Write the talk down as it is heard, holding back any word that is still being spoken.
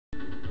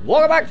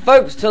Welcome back,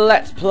 folks, to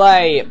Let's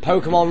Play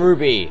Pokemon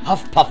Ruby.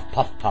 Huff, puff,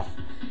 puff, puff.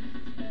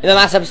 In the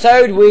last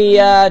episode, we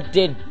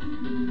did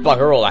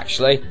bugger all,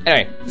 actually.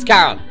 Anyway, let's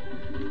carry on.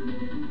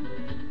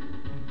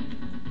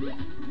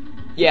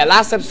 Yeah,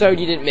 last episode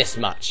you didn't miss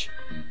much.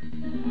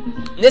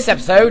 In this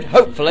episode,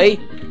 hopefully,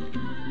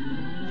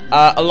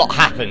 a lot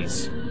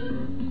happens.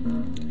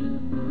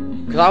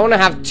 Because I want to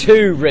have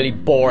two really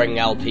boring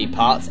LP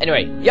parts.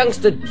 Anyway,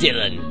 youngster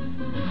Dylan.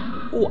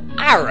 Ooh,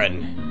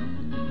 Aaron.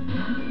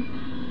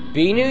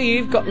 Binu,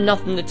 you've got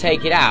nothing to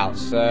take it out,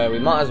 so we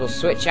might as well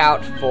switch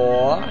out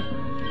for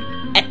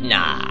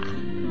Etna.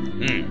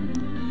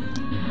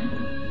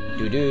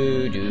 Do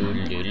do do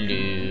do do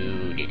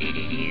do do do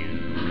do.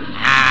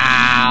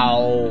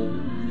 Ow!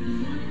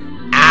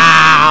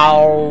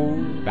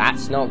 Ow!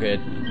 That's not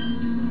good.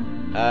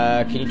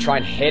 Can you try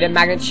and hit a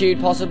magnitude,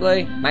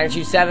 possibly?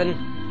 Magnitude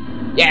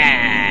 7?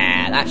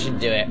 Yeah, that should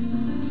do it.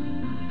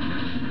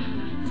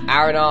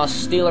 Aaron are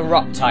steel and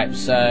rock type,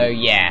 so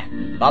yeah.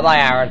 Bye bye,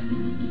 Aaron.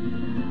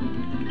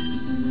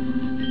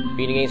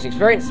 Beanie gains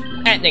experience,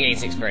 Etna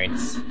gains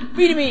experience.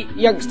 Beanie me,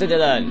 youngster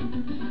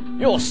Dylan.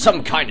 You're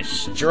some kind of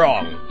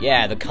strong.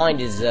 Yeah, the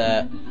kind is,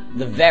 the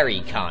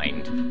very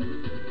kind.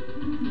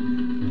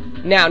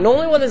 Now,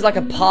 normally when there's like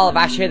a pile of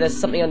ash here, there's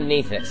something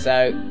underneath it.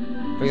 So,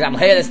 for example,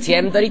 here there's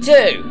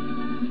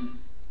TM32.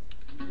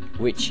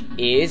 Which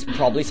is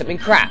probably something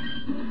crap.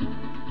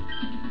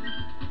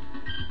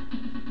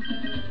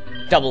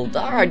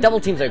 Alright, double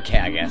team's okay,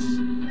 I guess.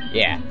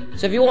 Yeah.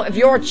 So if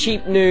you're a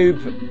cheap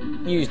noob,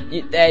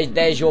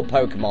 there's your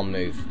Pokemon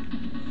move.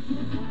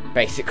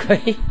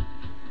 Basically.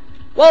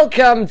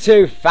 Welcome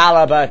to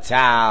Falaba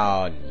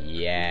Town.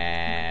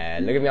 Yeah.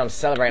 Look at me, I'm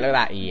celebrating. Look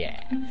at that. Yeah.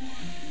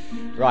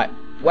 Right.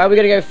 Where are we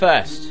going to go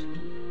first?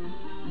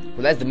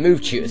 Well, there's the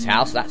Move Tutor's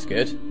house. That's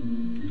good.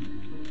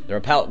 The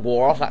Repellent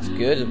wore off. That's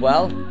good as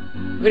well.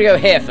 We're going to go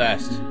here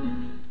first.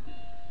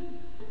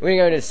 We're going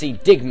to go to see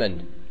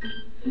Digman.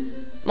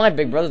 My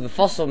big brother's the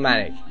fossil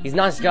manic. He's a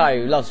nice guy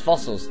who loves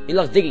fossils. He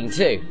loves digging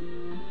too.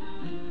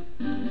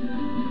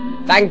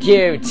 Thank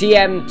you,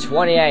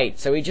 TM28.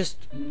 So we just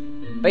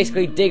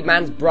basically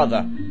Digman's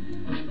brother.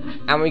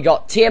 And we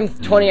got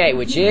TM28,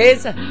 which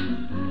is,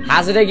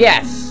 hazard a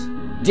guess,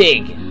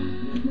 dig.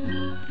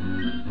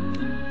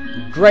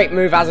 Great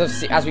move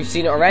as we've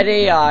seen it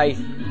already.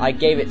 I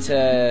gave it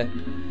to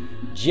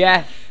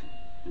Jeff,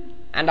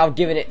 and I've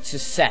given it to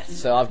Seth.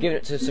 So I've given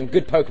it to some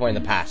good Pokemon in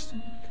the past.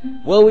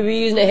 Will we be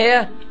using it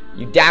here?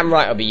 You damn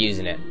right I'll be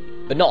using it,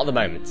 but not at the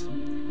moment.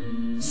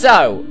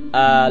 So,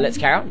 let's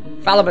carry on.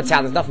 Falaba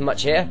Town, there's nothing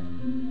much here.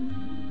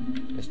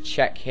 Let's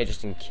check here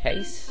just in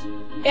case.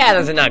 Yeah,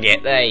 there's a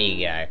nugget. There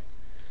you go.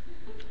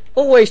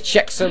 Always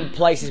check some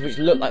places which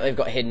look like they've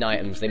got hidden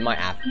items. They might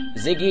have.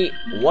 Ziggy,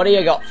 what do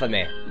you got for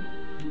me?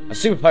 A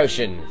super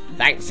potion.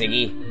 Thanks,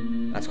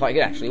 Ziggy. That's quite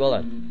good, actually. Well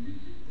done.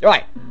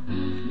 Right.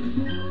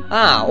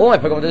 Ah, all my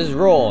Pokemon does is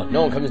raw.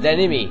 No one comes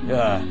near me.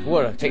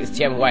 Ugh, take this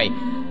TM away.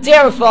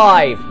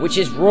 TM5, which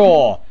is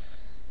raw.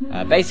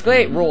 Basically,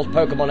 it rules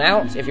Pokemon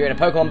out. If you're in a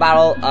Pokemon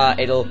battle,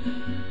 it'll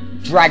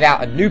drag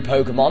out a new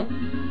Pokemon.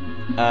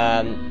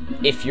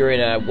 If you're in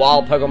a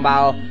wild Pokemon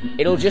battle,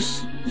 it'll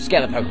just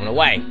scare the Pokemon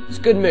away. It's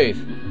a good move.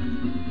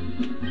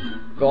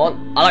 Go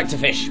on. I like to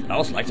fish, but I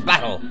also like to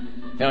battle.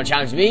 If anyone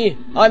challenges me,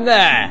 I'm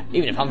there,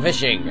 even if I'm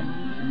fishing.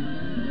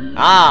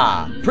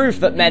 Ah, proof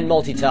that men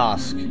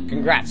multitask.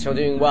 Congrats, you're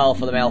doing well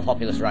for the male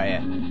populace right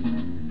here.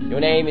 Your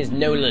name is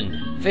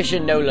Nolan. Fisher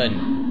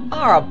Nolan.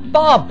 Ah, a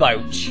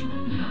Barboach.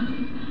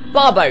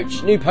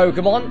 Barboach, new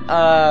Pokemon,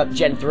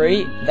 Gen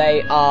 3.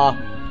 They are,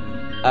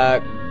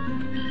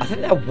 I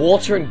think they're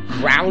water and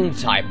ground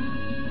type.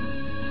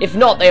 If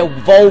not, they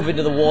evolve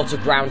into the water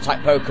ground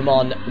type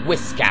Pokemon,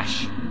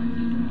 Whiscash.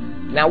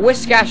 Now,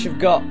 Whiscash have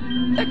got,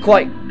 they're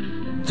quite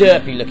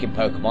derpy looking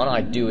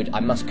Pokemon, I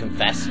must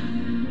confess.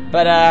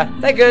 But,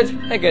 they're good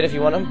if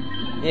you want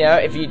them. You know,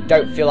 if you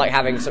don't feel like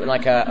having something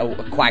like a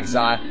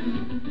Quagsire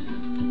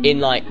in,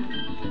 like,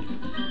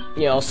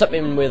 you know,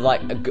 something with,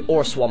 like,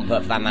 or a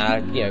Swampert for that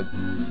matter, you know,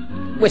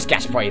 Whiscash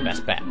is probably your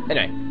best bet.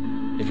 Anyway,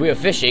 if we were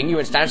fishing, you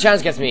wouldn't stand a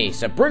chance against me,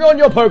 so bring on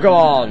your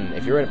Pokemon!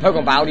 If you're in a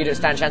Pokemon battle, you don't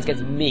stand a chance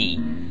against me.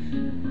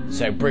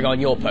 So bring on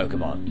your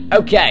Pokemon.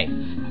 Okay.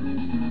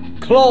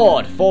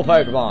 Claude, 4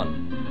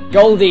 Pokemon.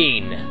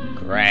 Goldeen,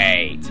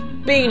 great.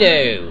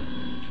 Binu.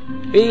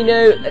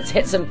 Binu, let's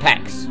hit some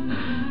pecks.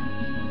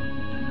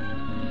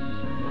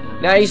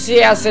 Now, you see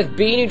how I said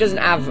Binu doesn't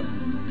have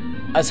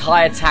as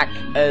high attack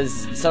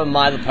as some of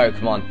my other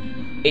Pokemon.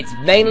 It's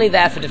mainly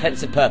there for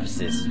defensive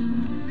purposes.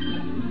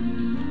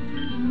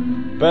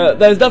 But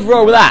there's nothing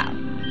wrong with that.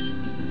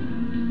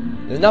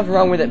 There's nothing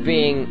wrong with it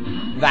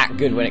being that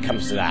good when it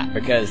comes to that,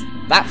 because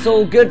that's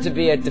all good to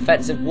be a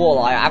defensive wall.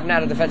 I haven't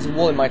had a defensive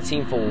wall in my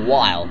team for a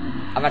while.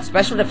 I've had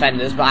special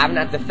defenders, but I haven't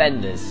had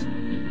defenders.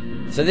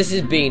 So this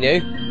is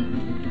Binu.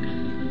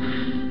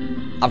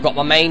 I've got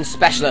my main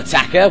special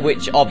attacker,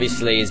 which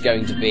obviously is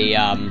going to be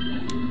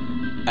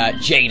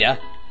Jada.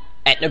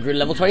 Etna grew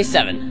level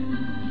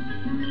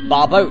 27.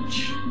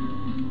 Barboach.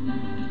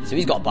 So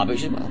he's got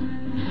Barboach as well.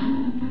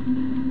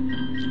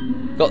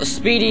 Got the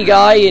speedy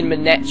guy in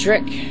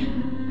Meteorite.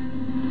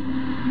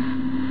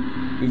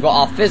 We've got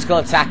our physical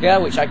attacker,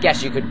 which I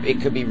guess it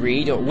could be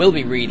Reed, or it will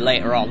be Reed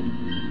later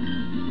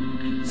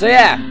on. So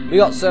yeah, we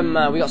got some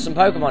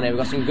Pokemon here. We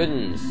got some good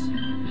ones.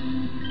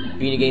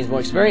 Beanu gains more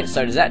experience.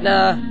 So does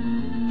Etna.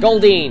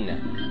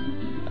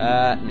 Goldeen.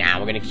 Now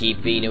we're gonna keep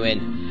Beanu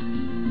in.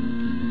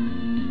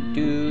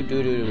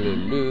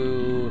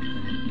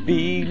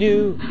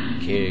 Beanu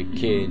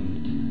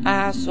kicking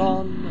ass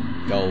on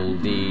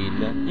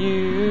Goldeen.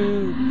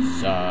 You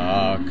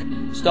suck.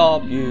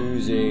 Stop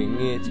using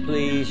it,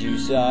 please. You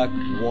suck.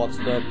 What's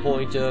the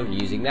point of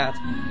using that?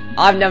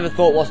 I've never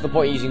thought, what's the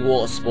point of using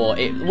Water Sport?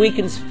 It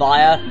weakens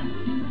fire,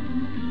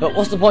 but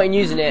what's the point in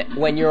using it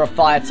when you're a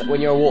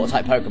water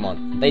type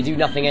Pokemon? They do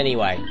nothing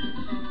anyway.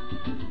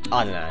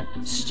 I don't know.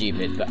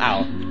 Stupid, but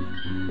ow.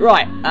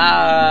 Right,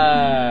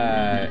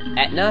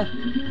 Etna.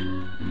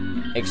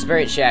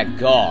 Experience share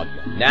gone.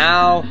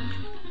 Now,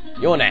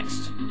 you're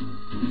next.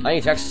 I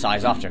need to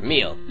exercise after a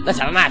meal. Let's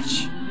have a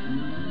match.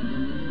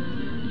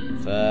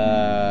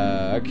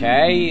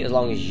 Okay, as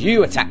long as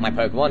you attack my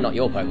Pokemon, not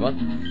your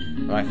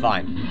Pokemon. Alright,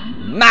 fine.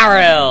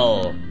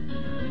 Marill!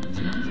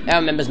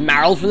 Everyone remembers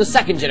Marill from the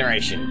second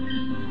generation.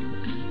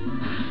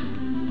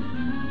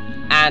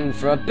 And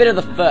from a bit of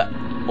the foot.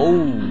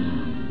 Oh,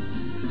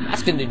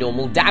 that's gonna do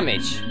normal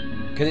damage.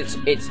 Because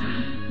it's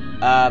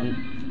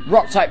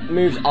rock type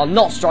moves are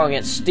not strong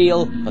against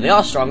steel, but they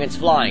are strong against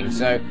flying,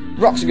 so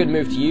rock's a good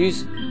move to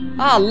use.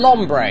 Ah,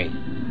 Lombre.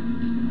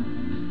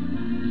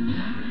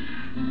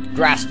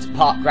 Grass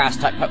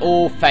type.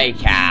 Oh,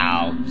 fake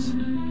out.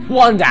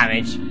 1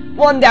 damage.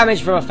 1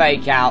 damage from a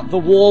fake out. The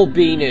wall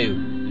Beanu.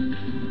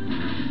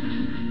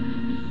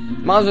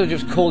 Might as well have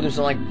just called him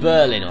something like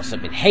Berlin or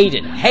something.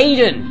 Hayden.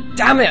 Hayden!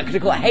 Damn it, I could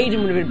have called it Hayden,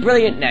 would have been a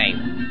brilliant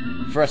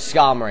name for a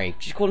Skarmory.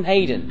 Just call him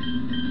Hayden.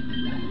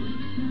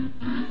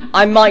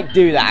 I might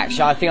do that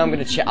actually. I think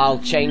I'll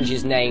change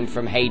his name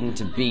from Hayden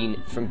to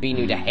from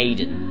Beanu to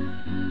Hayden.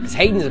 Because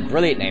Hayden's a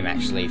brilliant name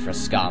actually for a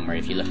Skarmory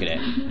if you look at it.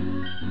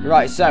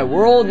 Right, so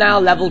we're all now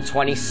level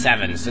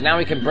 27, so now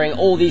we can bring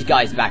all these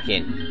guys back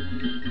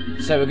in.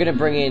 So we're going to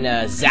bring in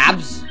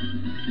Zabs,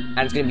 and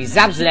it's going to be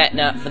Zabs and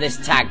Etna for this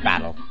tag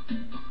battle.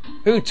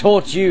 Who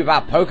taught you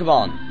about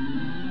Pokemon?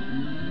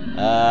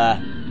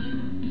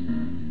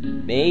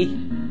 Me?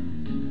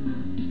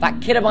 That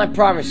kid at my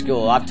primary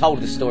school, I've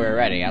told the story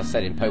already, I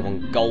said in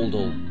Pokemon Gold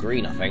or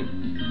Green, I think.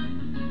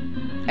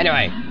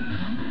 Anyway.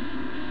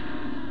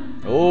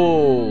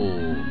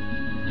 Ooh.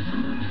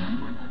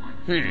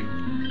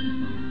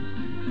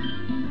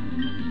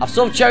 I've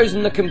sort of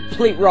chosen the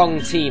complete wrong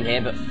team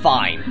here, but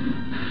fine.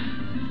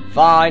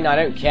 Fine, I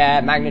don't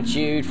care.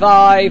 Magnitude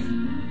 5.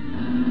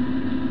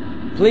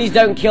 Please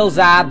don't kill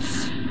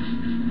Zabs.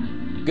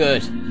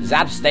 Good.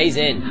 Zabs stays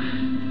in.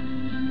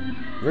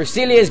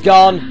 Ruselia's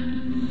gone.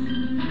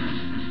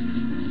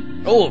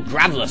 Oh,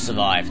 Graveler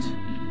survived.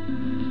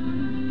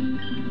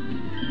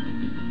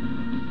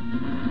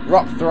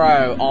 Rock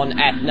throw on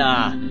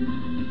Etna.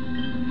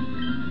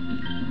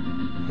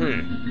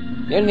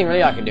 The only thing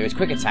really I can do is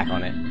quick attack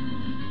on it.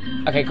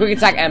 Okay, quick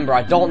attack Ember.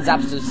 I don't want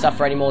Zabs to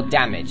suffer any more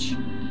damage.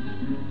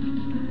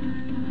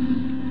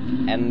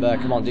 Ember,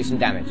 come on, do some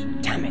damage.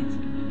 Damn it.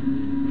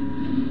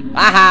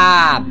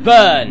 Aha!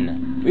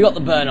 Burn! We got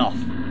the burn off.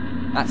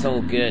 That's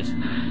all good.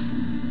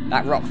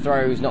 That rock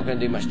throw's not going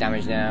to do much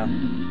damage now.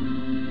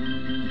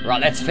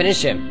 Right, let's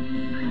finish him.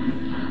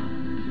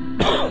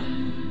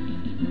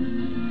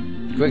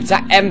 Quick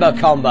attack Ember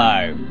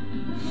combo.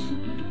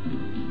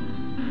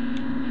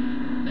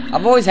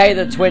 I've always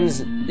hated the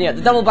twins. You know,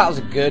 the double battles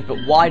are good, but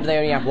why do they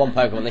only have 1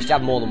 Pokemon? They should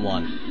have more than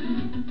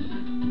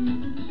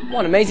 1.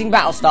 What an amazing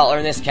battle starter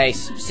in this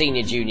case,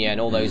 Senior, Junior,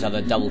 and all those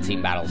other double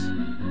team battles.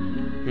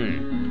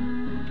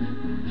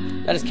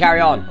 Let us carry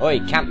on. Oi,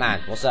 Campman,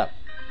 what's up?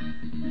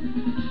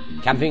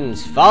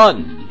 Camping's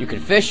fun. You can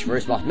fish,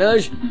 roast my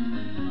village.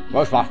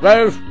 Roast my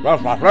village,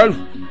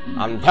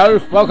 and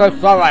toast focus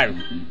forward.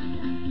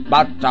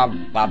 But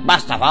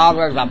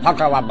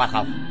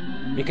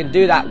you can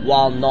do that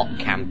while not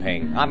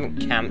camping. I haven't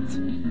camped.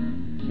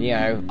 You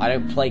know, I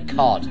don't play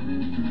COD.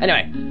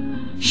 Anyway,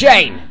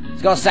 Shane!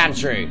 He's got a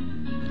Sandshrew.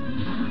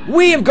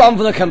 We have gone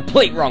for the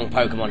complete wrong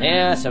Pokemon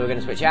here, so we're going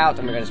to switch out,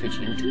 and we're going to switch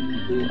into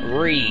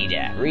Reed.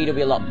 Reed will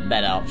be a lot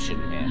better option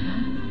here.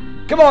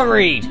 Come on,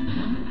 Reed!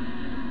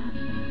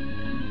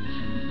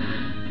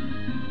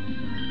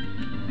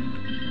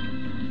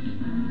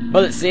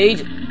 Bullet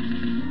Seed.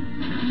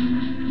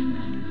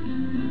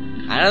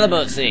 Another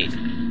Bullet Seed.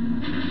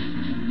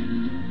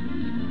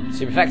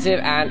 Super effective,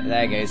 and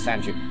there goes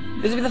Sandshrew.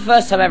 This will be the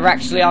first time ever,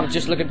 actually, I'm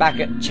just looking back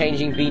at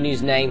changing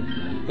Beanu's name.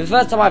 The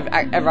first time I've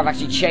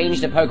actually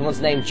changed a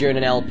Pokemon's name during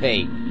an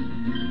LP.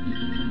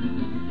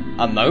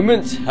 A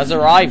moment has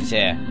arrived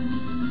here.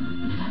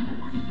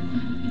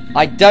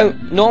 I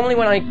don't... Normally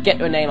when I get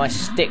to a name, I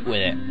stick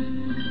with it.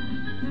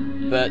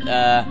 But,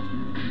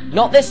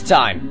 not this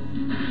time.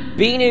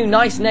 Beanu,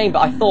 nice name,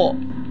 but I thought...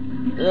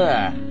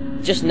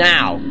 just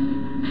now.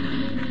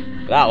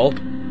 That'll...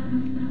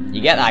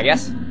 You get that, I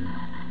guess.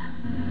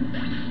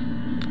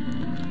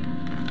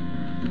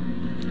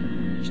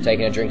 Just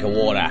taking a drink of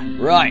water.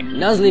 Right,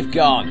 Nuzleaf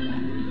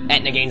gone.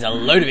 Etna gains a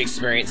load of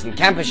experience and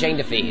Campershane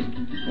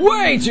defeated.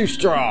 Way too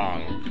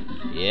strong!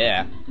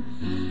 Yeah.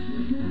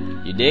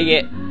 You dig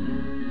it?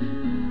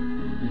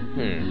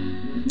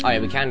 Oh yeah,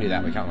 we can do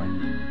that, can't we?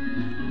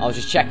 I was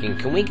just checking.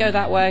 Can we go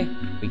that way?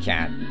 We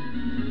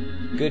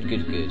can. Good,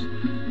 good, good.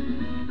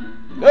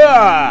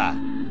 Ah!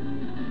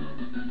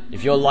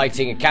 If you're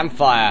lighting a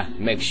campfire,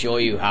 make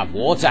sure you have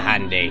water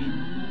handy.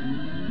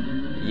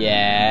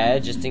 Yeah,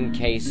 just in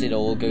case it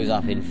all goes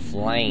up in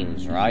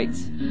flames, right?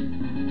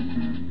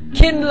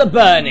 Kindler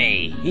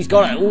Bernie! He's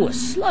got a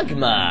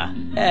Slugma!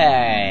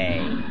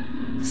 Hey!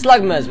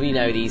 Slugmas, we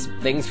know these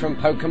things from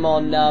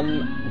Pokemon,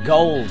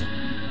 Gold.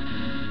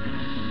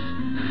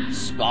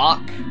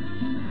 Spark.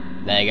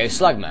 There you go,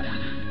 Slugma.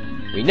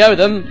 We know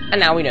them, and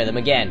now we know them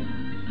again.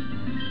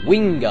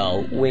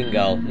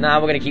 Wingull. Nah,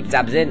 we're going to keep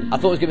tabs in. I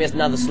thought it was going to be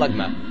another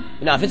Slugma.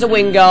 But no, if it's a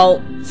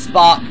Wingull,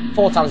 Spark,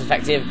 4 times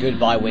effective,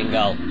 goodbye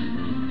Wingull.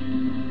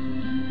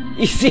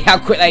 You see how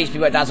quick the HP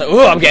went down,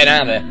 so, I'm getting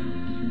out of here.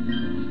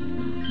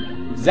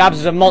 Zabs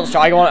is a monster,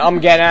 I'm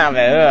getting out of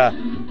here.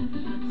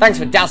 Thanks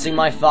for dousing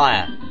my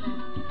fire.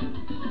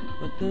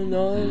 Put the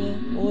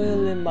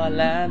oil in my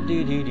lamp,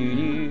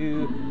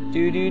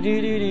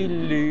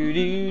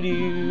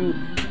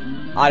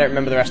 I don't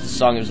remember the rest of the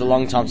song. It was a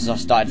long time since I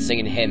started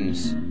singing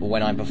hymns. Or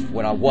when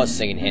I was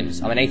singing hymns.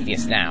 I'm an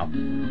atheist now.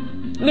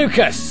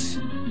 Lucas!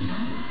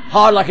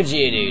 Hard like a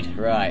Geodude.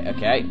 Right,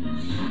 okay.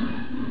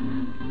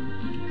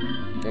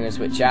 I'm going to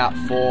switch out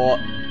for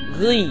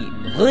Reed.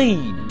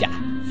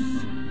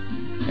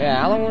 Yeah,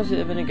 how long was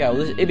it going to go?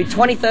 It'd be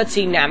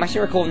 2013 now. I'm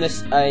actually recording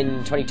this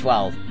in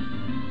 2012.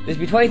 This would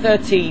be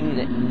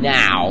 2013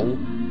 now,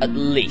 at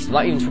least. It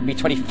might even be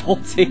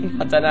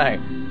 2014. I don't know.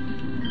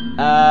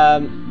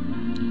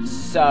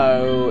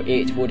 So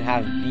it would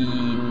have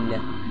been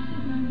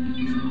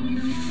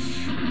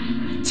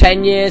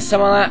 10 years,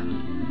 something like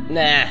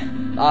that.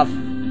 Nah,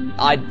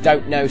 I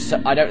don't know.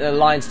 I don't know the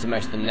lines to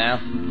most of them now.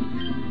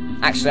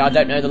 Actually, I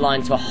don't know the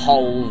line to a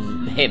whole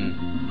hymn,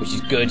 which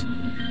is good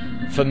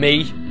for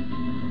me.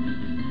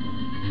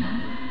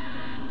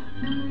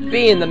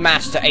 Being the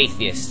master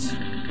atheist,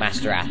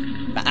 Masterath.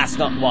 But that's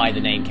not why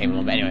the name came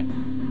along. But anyway,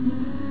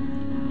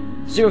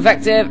 super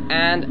effective,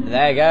 and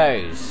there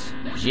goes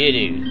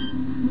Geodude.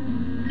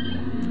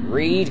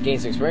 Reed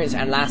gains some experience,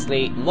 and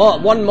lastly,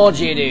 one more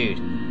Geodude.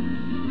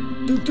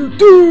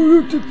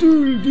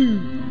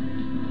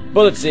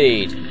 Bullet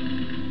Seed.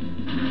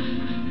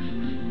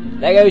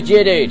 There goes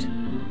Geodude.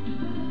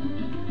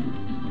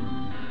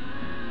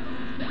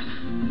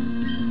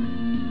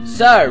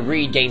 So,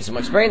 Reed gains some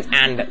experience,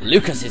 and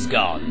Lucas is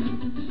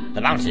gone.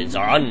 The mountains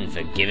are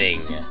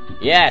unforgiving.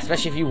 Yeah,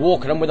 especially if you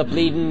walk on them with a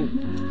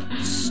bleeding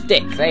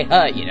stick. They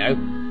hurt, you know.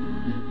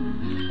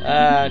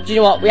 Do you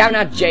know what? We haven't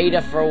had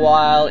Jada for a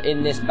while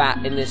in this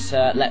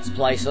Let's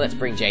Play, so let's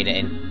bring Jada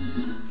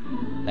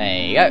in. There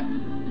you go.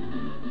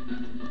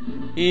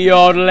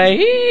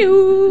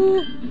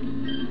 Yodelay-hoo.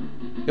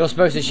 You're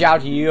supposed to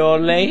shout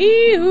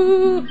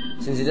yodelay-hoo,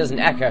 since it doesn't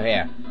echo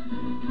here.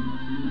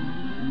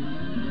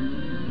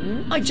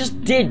 I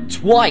just did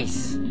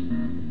twice.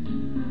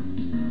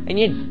 And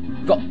you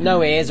got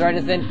no ears or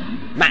anything.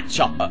 Matt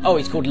Chop. Oh,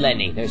 he's called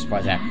Lenny. No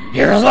surprise there.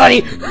 Here's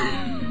Lenny.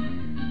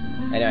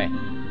 Anyway.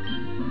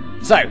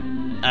 So,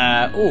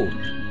 I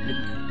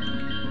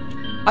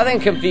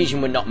think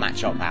Confusion would not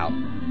match up out.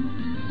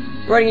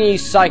 We're only going to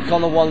use Psych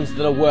on the ones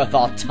that are worth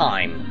our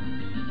time.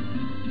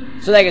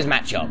 So there goes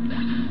matchup.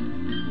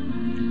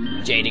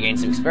 Jada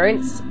gains some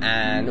experience,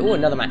 and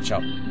another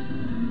matchup.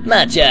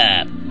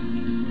 Matchup!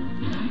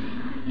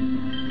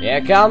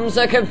 Here comes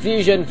a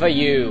Confusion for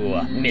you,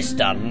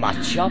 Mr.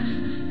 Matchup.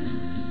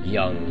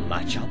 Young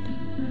Matchup.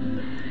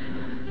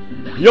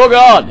 You're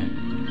gone!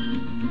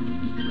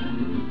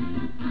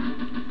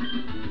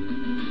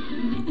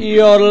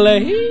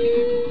 Yodelay,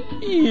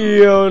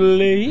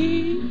 yodelay,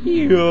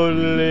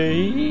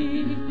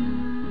 yodelay.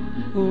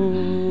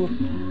 Ooh.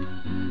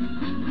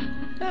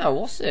 Oh,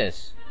 what's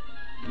this?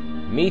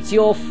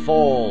 Meteor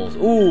Falls.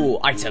 Ooh,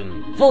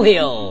 item. Full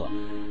heal.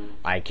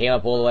 I came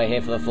up all the way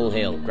here for the full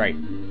heal. Great.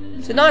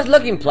 It's a nice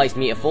looking place,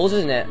 Meteor Falls,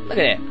 isn't it? Look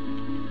at it.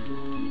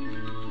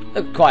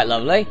 Look quite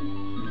lovely.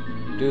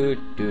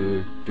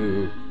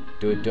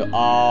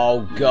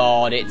 Oh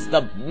god, it's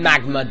the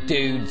Magma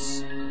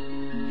dudes.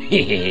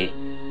 Hehehe.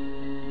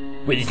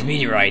 With this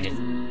meteorite,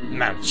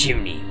 Mount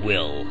Chimney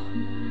will.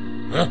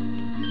 Huh?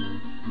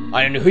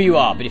 I don't know who you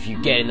are, but if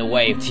you get in the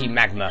way of Team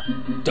Magma,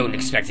 don't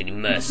expect any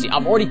mercy.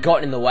 I've already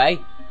gotten in the way.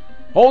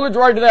 Hold it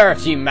right there,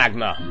 Team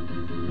Magma.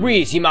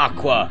 We, Team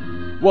Aqua,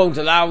 won't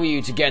allow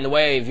you to get in the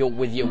way of your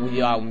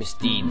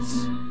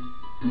misdeeds.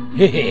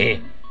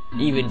 Hehehe.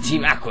 Even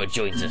Team Aqua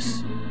joins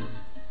us.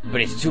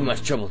 But it's too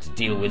much trouble to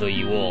deal with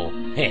you all.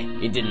 Heh,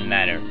 it didn't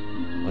matter.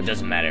 Well, it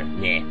doesn't matter.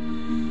 Nah.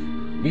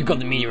 We've got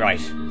the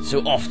meteorite,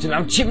 so off to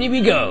Mount Chimney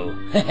we go!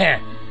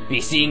 Be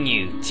seeing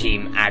you,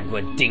 Team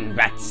Agua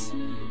Dingbats.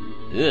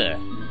 Ugh.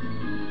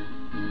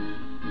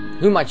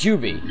 Who might you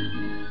be?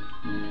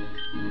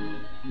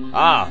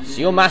 Ah, so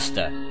you're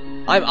Master.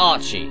 I'm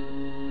Archie.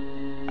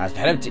 As the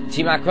head of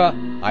Team Aqua,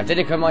 I've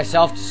dedicated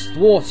myself to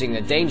thwarting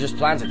the dangerous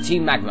plans of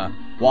Team Magma.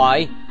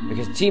 Why?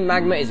 Because Team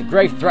Magma is a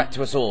grave threat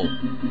to us all.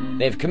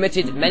 They have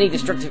committed many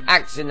destructive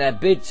acts in their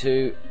bid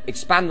to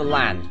expand the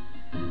land.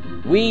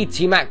 We,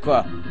 Team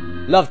Aqua,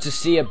 love to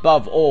see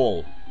above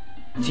all.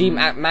 Team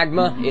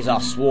Magma is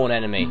our sworn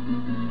enemy.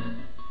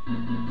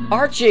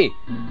 Archie,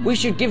 we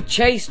should give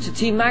chase to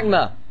Team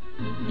Magma.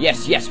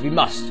 Yes, we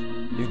must.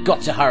 We've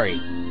got to hurry.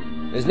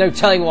 There's no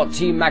telling what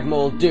Team Magma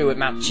will do at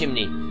Mount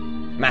Chimney.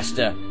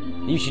 Master,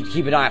 you should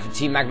keep an eye out for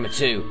Team Magma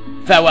too.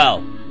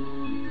 Farewell.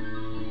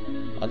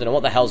 I don't know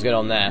what the hell's going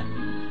on there.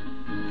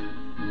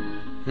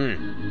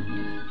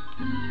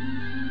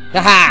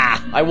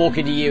 Haha! I walk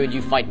into you and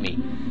you fight me.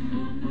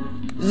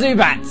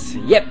 Zubats!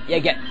 Yep, you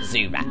get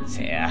Zubats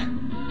here.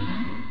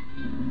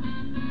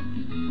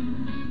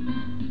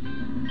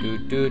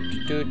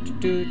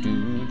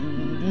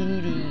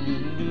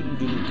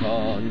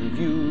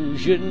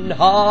 Confusion,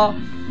 ha!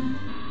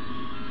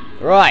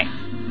 Right.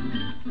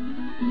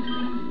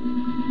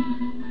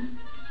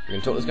 You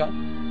gonna talk to this guy?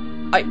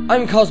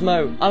 I'm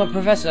Cosmo. I'm a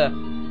professor.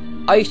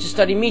 I used to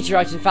study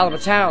meteorites in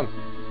Falaba Town.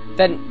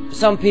 Then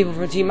some people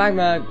from Team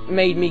Magma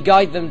made me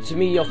guide them to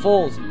Meteor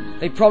Falls.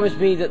 They promised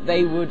me that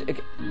they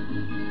would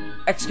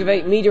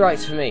excavate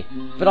meteorites for me.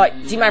 But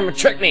Team Magma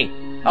tricked me.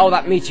 Oh,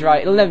 that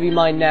meteorite, it'll never be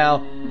mine now.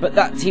 But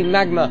that Team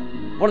Magma,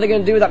 what are they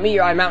going to do with that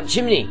meteorite on Mount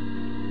Chimney?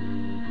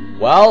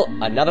 Well,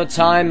 another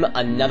time,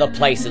 another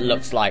place it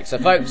looks like. So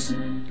folks,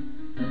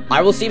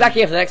 I will see you back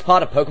here for the next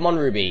part of Pokemon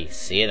Ruby.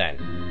 See you then.